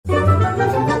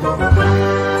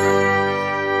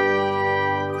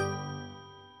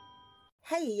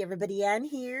Hey everybody, Ann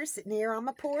here, sitting here on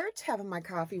my porch, having my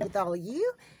coffee with all of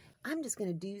you. I'm just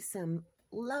going to do some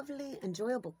lovely,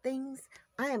 enjoyable things.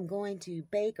 I am going to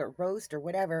bake or roast or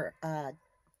whatever,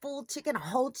 full chicken, a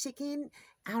whole chicken,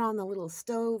 out on the little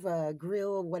stove,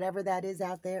 grill, whatever that is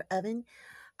out there, oven.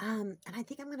 And I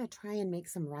think I'm going to try and make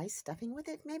some rice stuffing with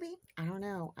it, maybe. I don't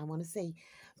know. I want to see.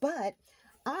 But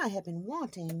I have been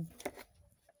wanting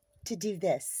to do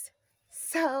this.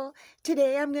 So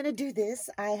today I'm going to do this.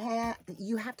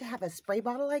 You have to have a spray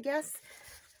bottle, I guess,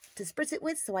 to spritz it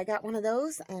with. So I got one of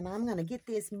those, and I'm going to get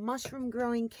this mushroom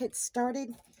growing kit started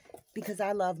because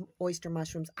I love oyster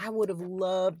mushrooms. I would have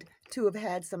loved to have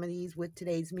had some of these with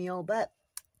today's meal, but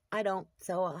I don't,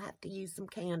 so I'll have to use some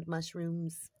canned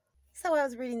mushrooms. So I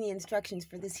was reading the instructions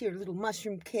for this here little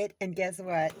mushroom kit, and guess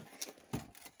what?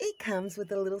 It comes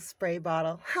with a little spray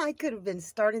bottle. I could have been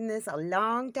starting this a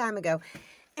long time ago.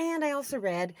 And I also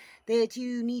read that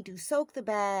you need to soak the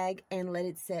bag and let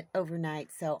it set overnight.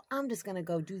 So I'm just going to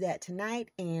go do that tonight,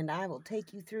 and I will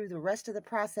take you through the rest of the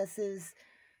processes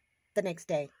the next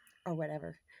day or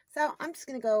whatever. So I'm just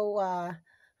going to go, I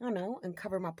don't know, and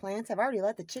cover my plants. I've already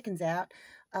let the chickens out.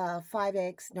 4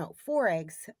 eggs,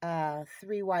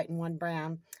 3 white and 1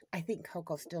 brown. I think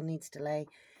Coco still needs to lay.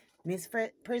 Miss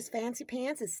Priz Fancy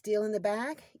Pants is still in the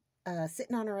back,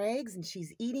 sitting on her eggs, and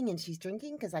she's eating and she's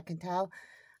drinking because I can tell.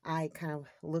 I kind of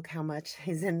look how much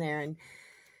is in there, and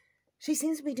she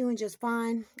seems to be doing just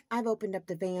fine. I've opened up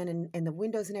the van and the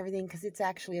windows and everything because it's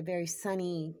actually a very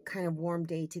sunny, kind of warm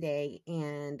day today,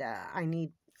 and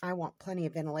I want plenty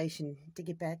of ventilation to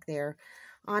get back there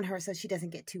on her so she doesn't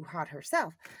get too hot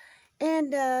herself.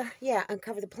 And yeah,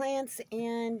 uncover the plants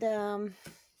and I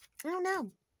don't know,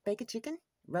 bake a chicken,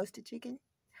 roast a chicken,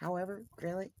 however,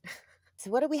 grill it. So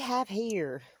what do we have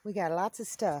here? We got lots of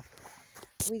stuff.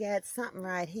 We got something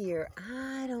right here.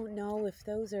 I don't know if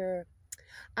those are...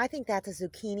 I think that's a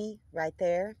zucchini right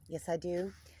there. Yes, I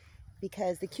do.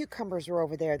 Because the cucumbers are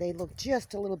over there. They look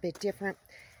just a little bit different.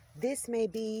 This may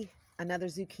be another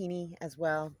zucchini as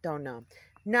well. Don't know.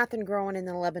 Nothing growing in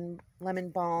the lemon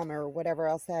balm or whatever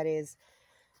else that is.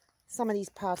 Some of these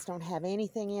pots don't have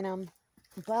anything in them.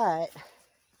 But...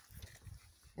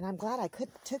 and I'm glad I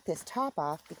took this top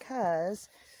off because...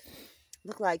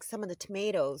 look like some of the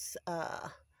tomatoes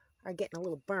are getting a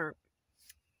little burnt.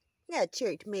 Yeah,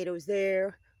 cherry tomatoes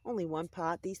there. Only 1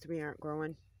 pot. These 3 aren't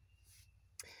growing.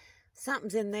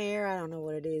 Something's in there. I don't know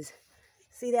what it is.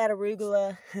 See that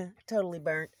arugula? Totally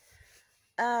burnt.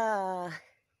 Yeah,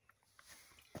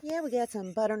 we got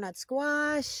some butternut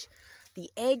squash. The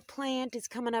eggplant is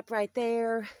coming up right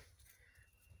there.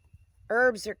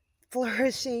 Herbs are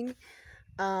flourishing.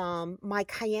 My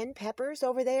cayenne peppers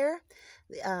over there,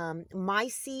 my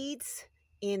seeds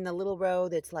in the little row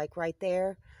that's like right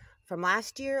there from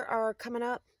last year are coming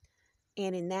up,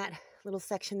 and in that little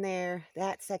section there,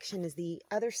 that section is the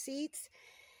other seeds.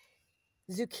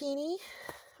 Zucchini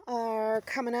are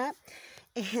coming up,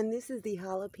 and this is the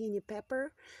jalapeno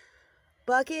pepper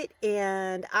bucket,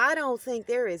 and I don't think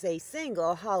there is a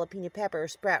single jalapeno pepper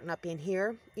sprouting up in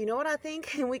here. You know what I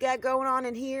think we got going on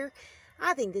in here?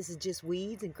 I think this is just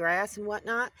weeds and grass and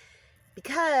whatnot,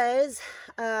 because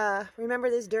remember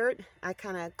this dirt? I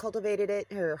kind of cultivated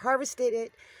it or harvested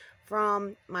it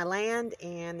from my land,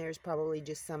 and there's probably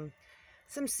just some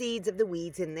seeds of the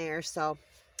weeds in there, so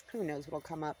who knows what'll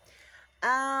come up.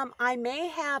 I may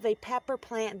have a pepper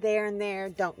plant there and there,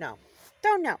 don't know.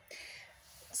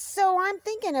 So I'm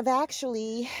thinking of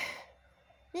actually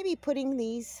maybe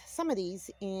putting some of these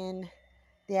in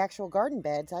the actual garden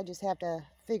beds. I just have to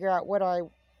figure out what I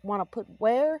want to put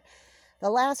where. The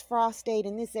last frost date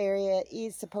in this area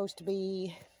is supposed to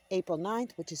be April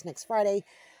 9th, which is next Friday.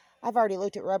 I've already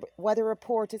looked at weather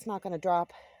reports. It's not going to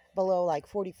drop below like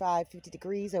 45, 50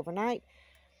 degrees overnight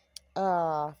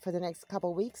for the next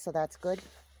couple weeks, so that's good.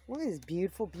 Look at this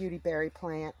beautiful beautyberry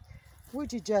plant.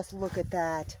 Would you just look at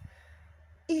that?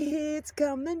 It's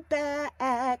coming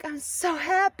back. I'm so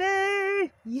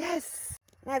happy. Yes.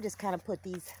 And I've just kind of put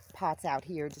these pots out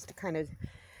here just to kind of,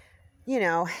 you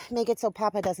know, make it so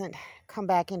Papa doesn't come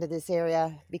back into this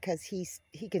area because he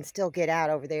can still get out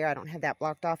over there. I don't have that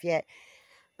blocked off yet.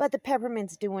 But the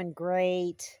peppermint's doing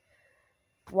great.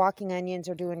 Walking onions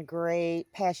are doing great.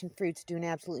 Passion fruit's doing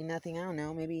absolutely nothing. I don't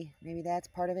know. Maybe that's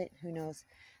part of it. Who knows?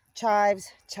 Chives,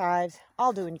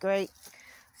 all doing great.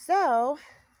 So,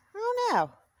 I don't know.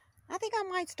 I think I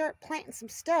might start planting some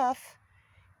stuff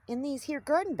in these here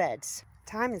garden beds.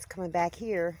 Thyme is coming back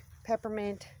here.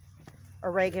 Peppermint,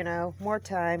 oregano, more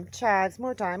thyme, chives,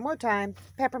 more thyme,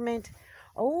 peppermint.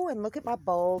 Oh, and look at my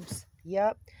bulbs.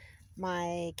 Yep.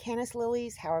 My canis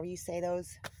lilies, however you say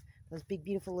those big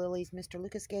beautiful lilies Mr.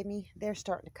 Lucas gave me, they're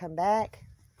starting to come back.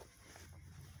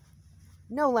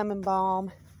 No lemon balm.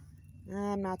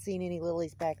 I'm not seeing any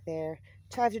lilies back there.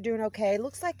 Chives are doing okay.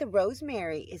 Looks like the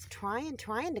rosemary is trying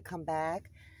to come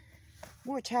back.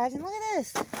 More chives, and look at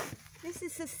this. This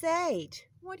is the sage.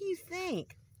 What do you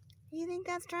think? You think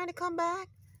that's trying to come back?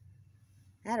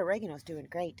 That oregano's doing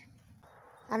great.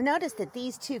 I've noticed that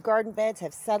these two garden beds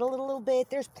have settled a little bit.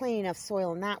 There's plenty enough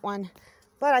soil in that one.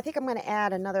 But I think I'm going to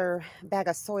add another bag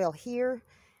of soil here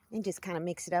and just kind of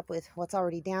mix it up with what's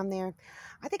already down there.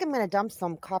 I think I'm going to dump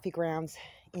some coffee grounds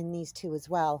in these two as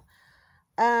well.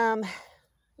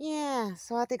 Yeah,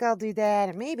 so I think I'll do that.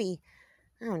 And maybe,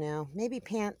 I don't know, maybe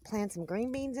plant some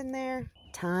green beans in there.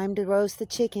 Time to roast the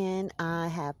chicken. I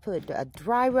have put a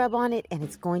dry rub on it and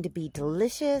it's going to be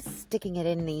delicious. Sticking it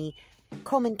in the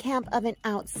Coleman camp oven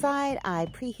outside. I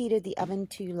preheated the oven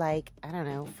to like, I don't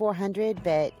know, 400,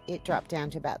 but it dropped down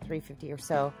to about 350 or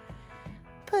so.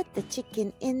 Put the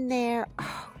chicken in there.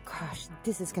 Oh gosh,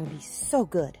 this is going to be so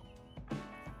good.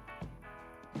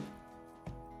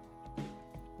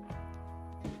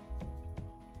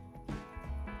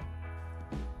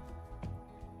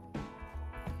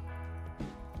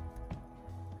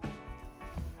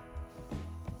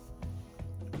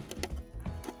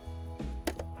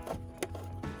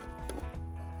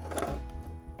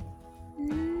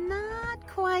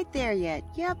 Quite there yet.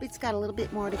 Yep, it's got a little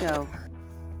bit more to go.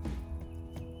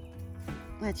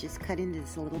 Let's just cut into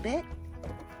this a little bit.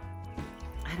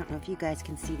 I don't know if you guys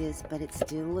can see this, but it's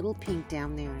still a little pink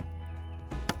down there.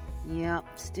 Yep,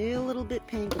 still a little bit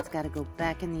pink. It's got to go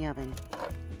back in the oven.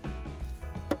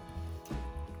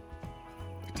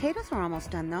 Potatoes are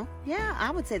almost done though. Yeah, I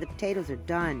would say the potatoes are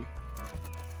done.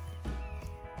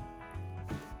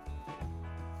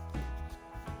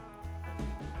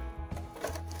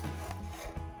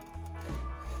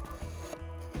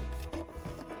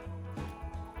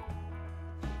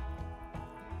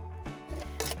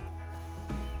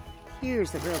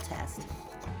 Here's the real test.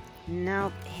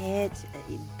 Nope,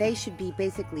 they should be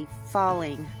basically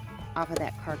falling off of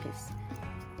that carcass.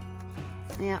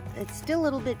 Yeah, it's still a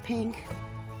little bit pink.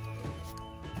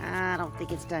 I don't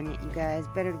think it's done yet, you guys.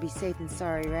 Better to be safe than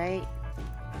sorry, right?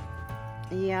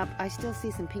 Yep, I still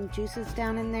see some pink juices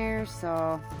down in there,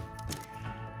 so...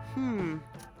 I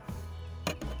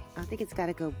think it's got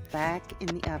to go back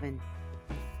in the oven.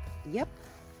 Yep.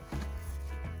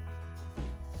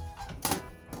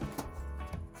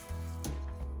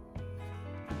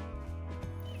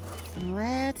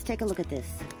 Let's take a look at this.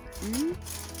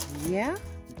 Yeah,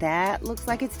 that looks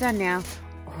like it's done now.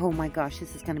 Oh my gosh,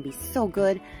 this is going to be so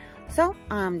good. So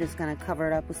I'm just going to cover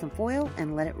it up with some foil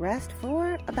and let it rest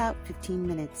for about 15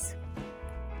 minutes.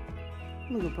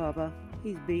 Look at Papa.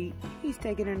 He's beat. He's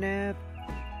taking a nap.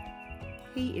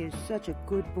 He is such a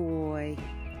good boy.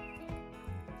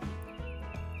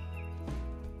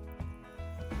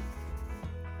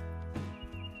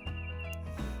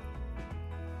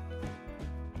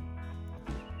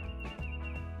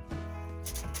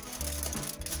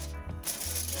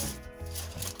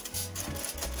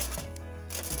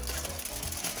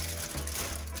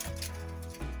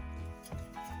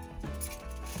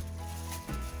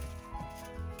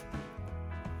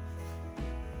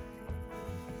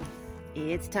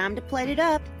 It's time to plate it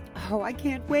up. Oh, I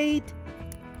can't wait.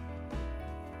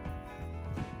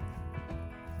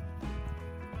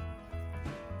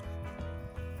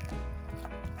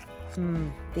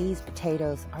 These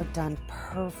potatoes are done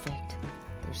perfect.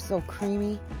 They're so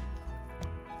creamy.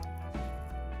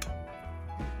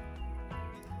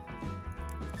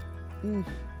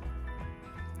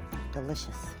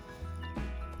 Delicious.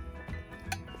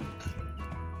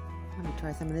 Let me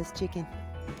try some of this chicken.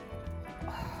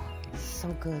 So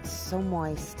good, so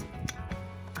moist.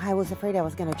 I was afraid I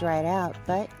was going to dry it out,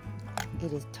 but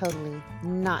it is totally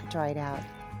not dried out.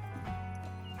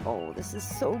 Oh, this is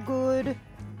so good.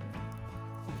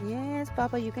 Yes,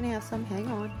 Papa, you can have some.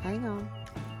 Hang on, hang on.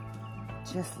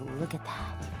 Just look at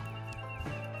that.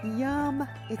 Yum.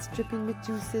 It's dripping with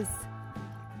juices.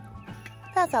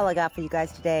 That's all I got for you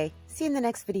guys today. See you in the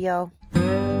next video.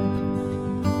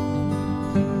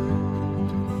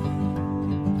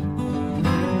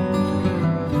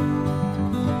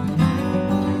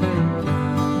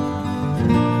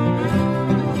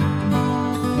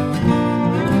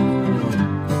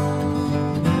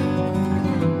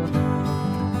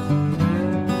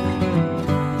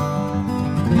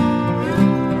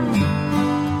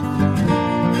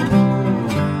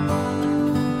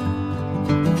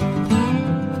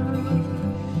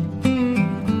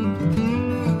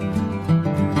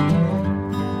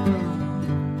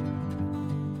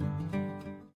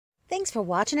 Thanks for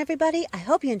watching, everybody. I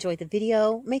hope you enjoyed the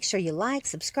video. Make sure you like,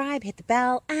 subscribe, hit the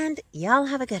bell, and y'all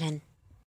have a good one.